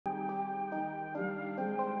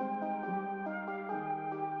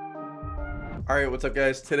Alright, what's up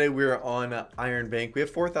guys? Today we're on Iron Bank. We have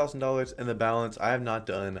 $4,000 in the balance. I have not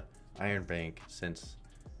done Iron Bank since,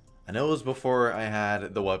 I know it was before I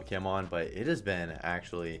had the webcam on, but it has been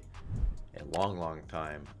actually a long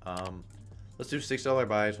time. Let's do $6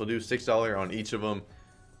 buys. We'll do $6 on each of them.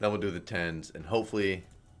 Then we'll do the 10s, and hopefully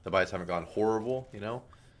the buys haven't gone horrible, you know?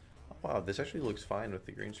 Oh, wow, this actually looks fine with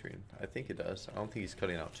the green screen. I think it does. I don't think he's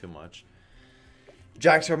cutting out too much.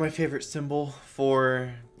 Jacks are my favorite symbol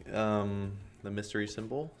for the mystery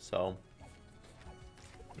symbol, so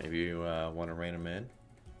maybe you want to rein them in.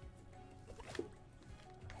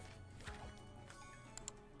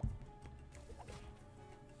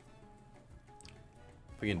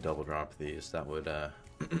 If we can double drop these, that would that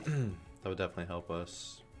would definitely help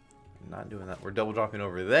us. Not doing that. We're double dropping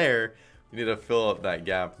over there. We need to fill up that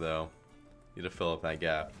gap though. Need to fill up that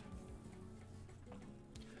gap.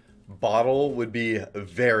 Bottle would be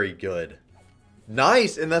very good.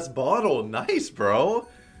 Nice, and that's bottle. Nice, bro.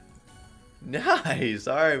 Nice.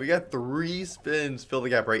 All right, we got 3 spins. Fill the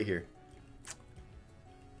gap right here.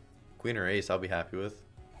 Queen or ace, I'll be happy with.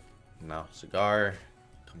 No, cigar.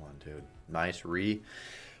 Come on, dude. Nice re.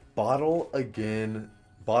 Bottle again.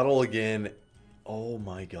 Bottle again. Oh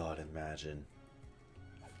my God, imagine.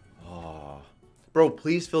 Oh, bro,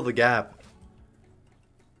 please fill the gap.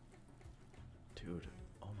 Dude.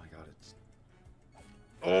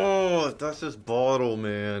 Oh, that's just bottle,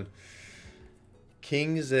 man.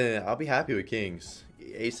 Kings, I'll be happy with kings.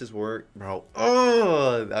 Aces work, bro.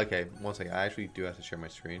 Oh, okay. One second. I actually do have to share my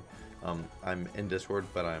screen. I'm in Discord,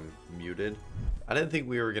 but I'm muted. I didn't think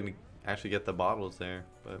we were gonna actually get the bottles there,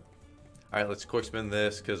 but all right. Let's quick spin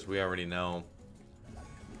this because we already know.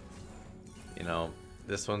 You know,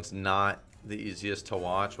 this one's not the easiest to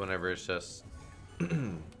watch whenever it's just,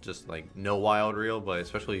 just like no wild reel, but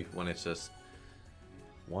especially when it's just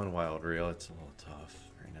one wild reel, it's a little tough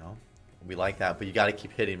right now. We like that, but you got to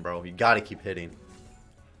keep hitting, bro. You got to keep hitting.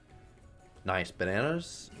 Nice.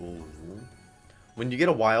 Bananas. Ooh. When you get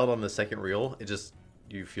a wild on the second reel, it just,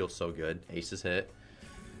 you feel so good. Aces hit.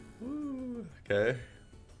 Ooh, okay.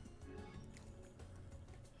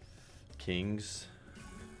 Kings.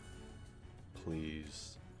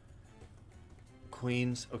 Please.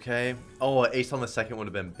 Queens. Okay. Oh, ace on the second would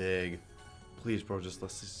have been big. Please, bro, let's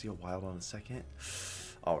just see a wild on the second.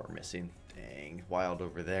 Oh, we're missing. Dang. Wild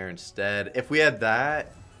over there instead. If we had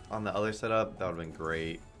that on the other setup, that would have been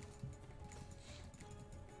great.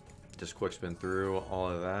 Just quick spin through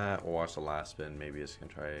all of that. We'll watch the last spin. Maybe it's going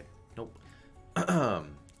to try. Nope.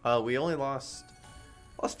 We only lost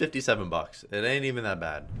 57 bucks. It ain't even that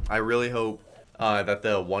bad. I really hope that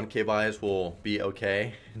the 1K buys will be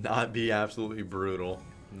okay. Not be absolutely brutal.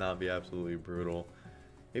 Not be absolutely brutal.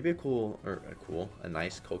 Maybe a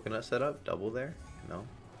nice coconut setup, double there. No.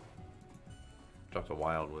 Dropped a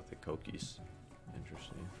wild with the cokies.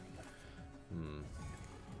 Interesting.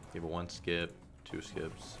 Maybe 1 skip, 2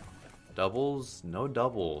 skips. Doubles, no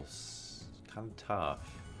doubles. Kind of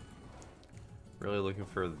tough. Really looking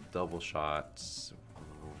for the double shots.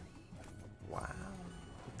 Wow.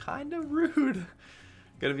 Kind of rude.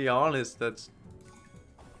 Gotta be honest, that's...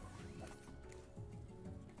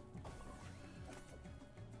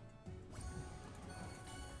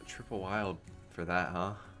 Triple wild for that,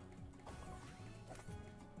 huh?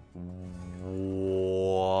 What?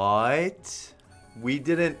 We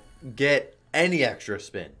didn't get any extra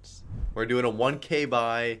spins. We're doing a 1K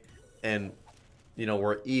buy, and you know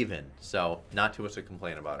we're even, so not too much to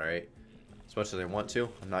complain about. All right, as much as I want to,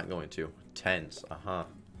 I'm not going to. 10s,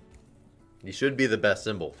 You should be the best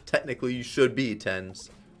symbol. Technically, you should be 10s.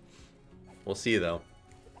 We'll see though.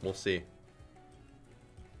 We'll see.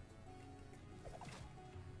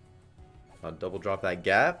 I'll double drop that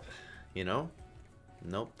gap, you know.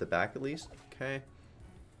 Nope, the back at least. Okay.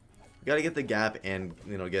 We gotta get the gap and,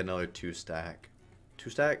 you know, get another 2 stack. 2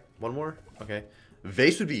 stack? 1 more? Okay.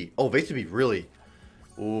 Vase would be, vase would be really,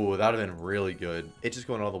 ooh, that would have been really good. It just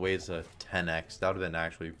going all the way to 10x. That would have been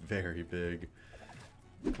actually very big.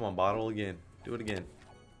 Come on, bottle again. Do it again.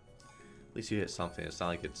 At least you hit something. It's not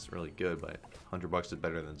like it's really good, but 100 bucks is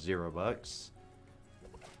better than 0 bucks.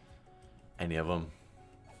 Any of them.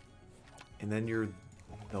 And then you're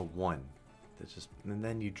the one that's just, and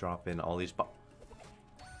then you drop in all these.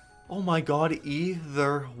 Oh my God,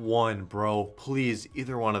 either one, bro. Please,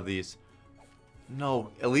 either one of these. No,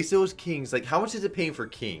 at least it was kings. Like, how much is it paying for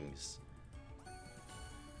kings?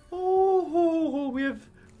 Oh, we have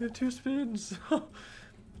 2 spins.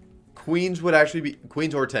 Queens would actually be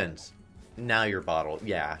queens or 10s. Now you're bottled.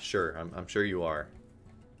 Yeah, sure. I'm sure you are.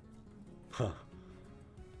 Huh.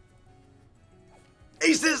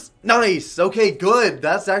 Aces! Nice! Okay, good.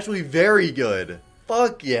 That's actually very good.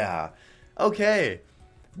 Fuck yeah. Okay.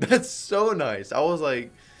 That's so nice. I was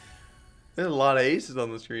like, there's a lot of aces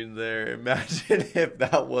on the screen there. Imagine if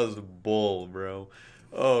that was bull, bro.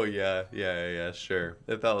 Oh, yeah, sure.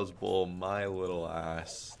 If that was bull, my little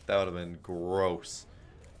ass. That would have been gross.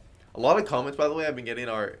 A lot of comments, by the way, I've been getting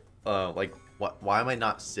are, like, why am I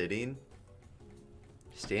not sitting?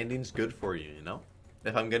 Standing's good for you, you know?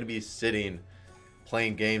 If I'm going to be sitting,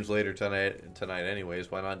 playing games later tonight anyways,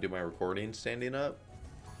 why not do my recording standing up?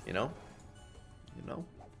 You know? You know?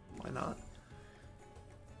 Why not?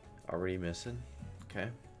 Already missing. Okay.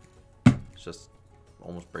 Just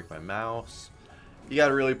almost break my mouse. You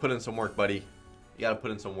gotta really put in some work, buddy. You gotta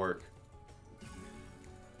put in some work.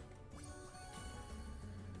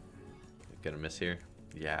 Gonna miss here.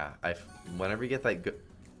 Yeah. Whenever you get that good.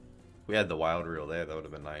 We had the wild reel there. That would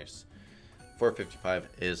have been nice. 455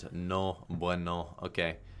 is no bueno.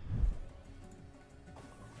 Okay.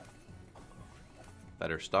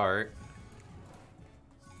 Better start.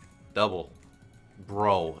 Double.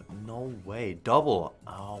 Bro, no way. Double.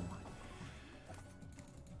 Oh my.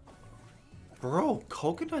 Bro,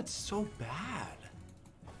 coconut's so bad.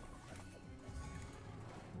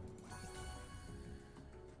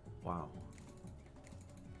 Wow.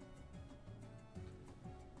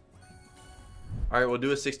 Alright, we'll do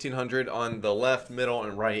a 1600 on the left, middle,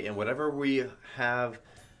 and right. And whatever we have,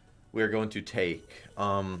 we are going to take.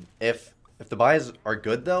 If the buys are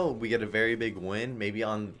good, though, we get a very big win. Maybe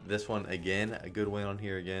on this one again, a good win on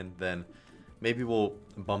here again. Then maybe we'll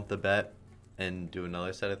bump the bet and do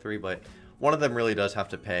another set of 3. But one of them really does have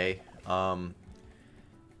to pay. The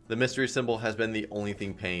mystery symbol has been the only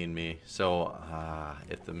thing paying me. So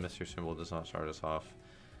if the mystery symbol does not start us off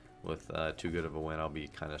with too good of a win, I'll be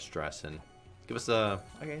kind of stressing. Give us a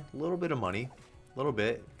little bit of money. A little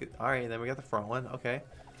bit. Alright, then we got the front one. Okay.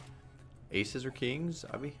 Aces or kings.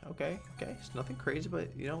 I mean, okay. It's nothing crazy, but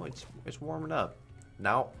you know, it's warming up.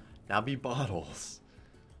 Now be bottles.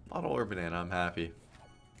 Bottle or banana, I'm happy.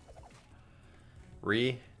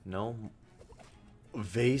 No.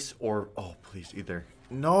 Vase or oh please either.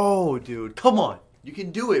 No, dude. Come on. You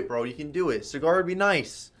can do it, bro. You can do it. Cigar would be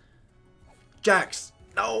nice. Jacks.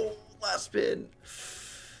 No. Last spin.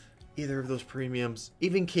 Either of those premiums.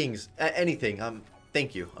 Even kings. Anything.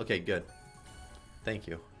 Thank you. Okay, good. Thank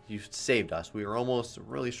you. You saved us. We were almost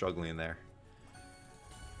really struggling there.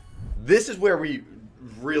 This is where we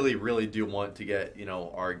really, really do want to get, you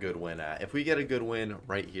know, our good win at. If we get a good win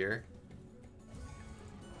right here,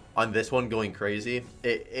 on this one going crazy,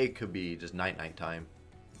 it could be just night time.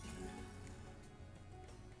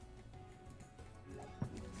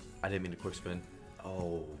 I didn't mean to quick spin.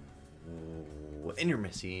 Oh. And you're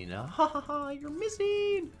missing. Ha ha ha, you're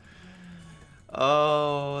missing.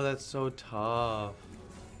 Oh, that's so tough.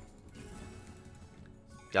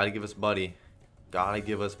 Gotta give us buddy. Gotta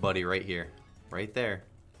give us buddy right here. Right there.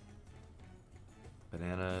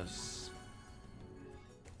 Bananas.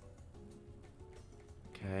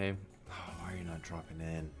 Okay. Oh, why are you not dropping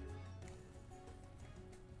in?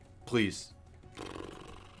 Please.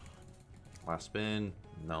 Last spin.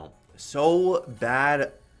 No. So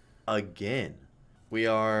bad again. We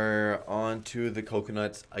are on to the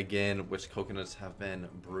coconuts again, which coconuts have been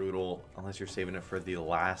brutal unless you're saving it for the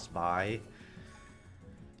last buy.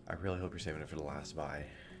 I really hope you're saving it for the last buy.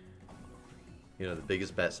 You know, the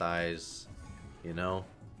biggest bet size, you know?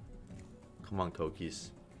 Come on, Cokies.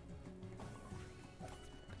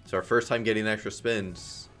 It's our first time getting extra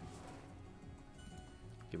spins.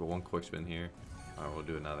 Give it one quick spin here. Alright, we'll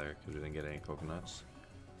do another because we didn't get any coconuts.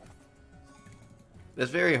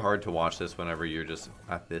 It's very hard to watch this whenever you're just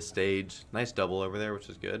at this stage. Nice double over there, which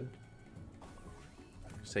is good.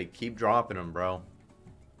 Say, keep dropping them, bro.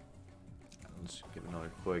 Let's give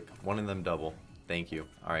another quick. One of them double. Thank you.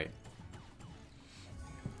 Alright.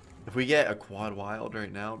 If we get a quad wild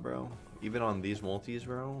right now, bro, even on these multis,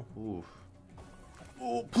 bro. Oof.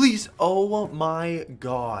 Oh, please. Oh my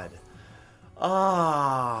god.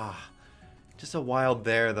 Just a wild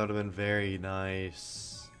there. That would have been very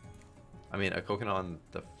nice. I mean, a coconut on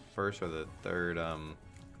the first or the third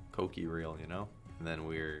Koki reel, you know? And then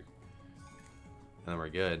we're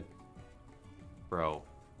good. Bro,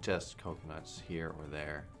 just coconuts here or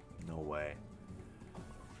there. No way.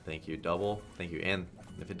 Thank you. Double. Thank you. And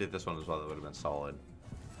if it did this one as well, that would have been solid.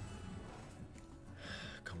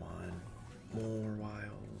 Come on. More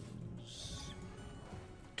wilds.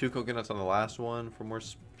 2 coconuts on the last one for more.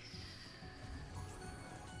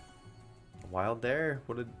 Wild there.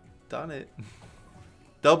 Would have done it.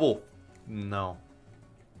 Double. No.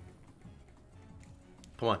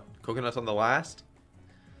 Come on. Coconuts on the last.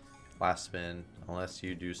 Last spin. Unless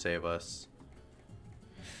you do save us.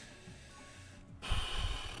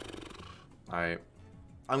 Alright.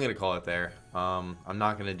 I'm going to call it there. I'm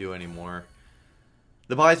not going to do any more.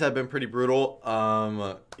 The buys have been pretty brutal.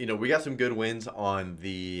 You know, we got some good wins on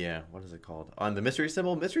the, what is it called? On the mystery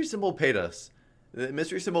symbol. Mystery symbol paid us. The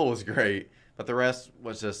mystery symbol was great, but the rest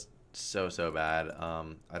was just so bad.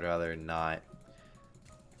 I'd rather not,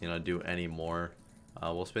 you know, do any more.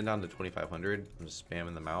 We'll spin down to 2,500. I'm just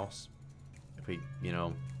spamming the mouse. If we, you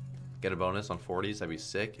know, get a bonus on 40s, that'd be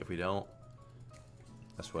sick. If we don't,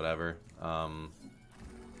 that's whatever.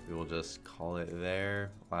 We will just call it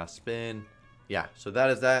there. Last spin. Yeah, so that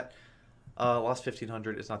is that. Lost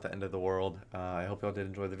 1,500. It's not the end of the world. I hope y'all did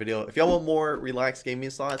enjoy the video. If y'all want more relaxed gaming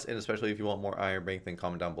slots, and especially if you want more Iron Bank, then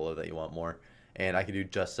comment down below that you want more. And I could do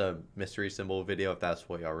just a mystery symbol video if that's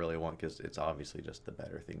what y'all really want, because it's obviously just the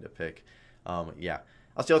better thing to pick. Yeah,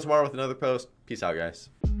 I'll see y'all tomorrow with another post. Peace out, guys.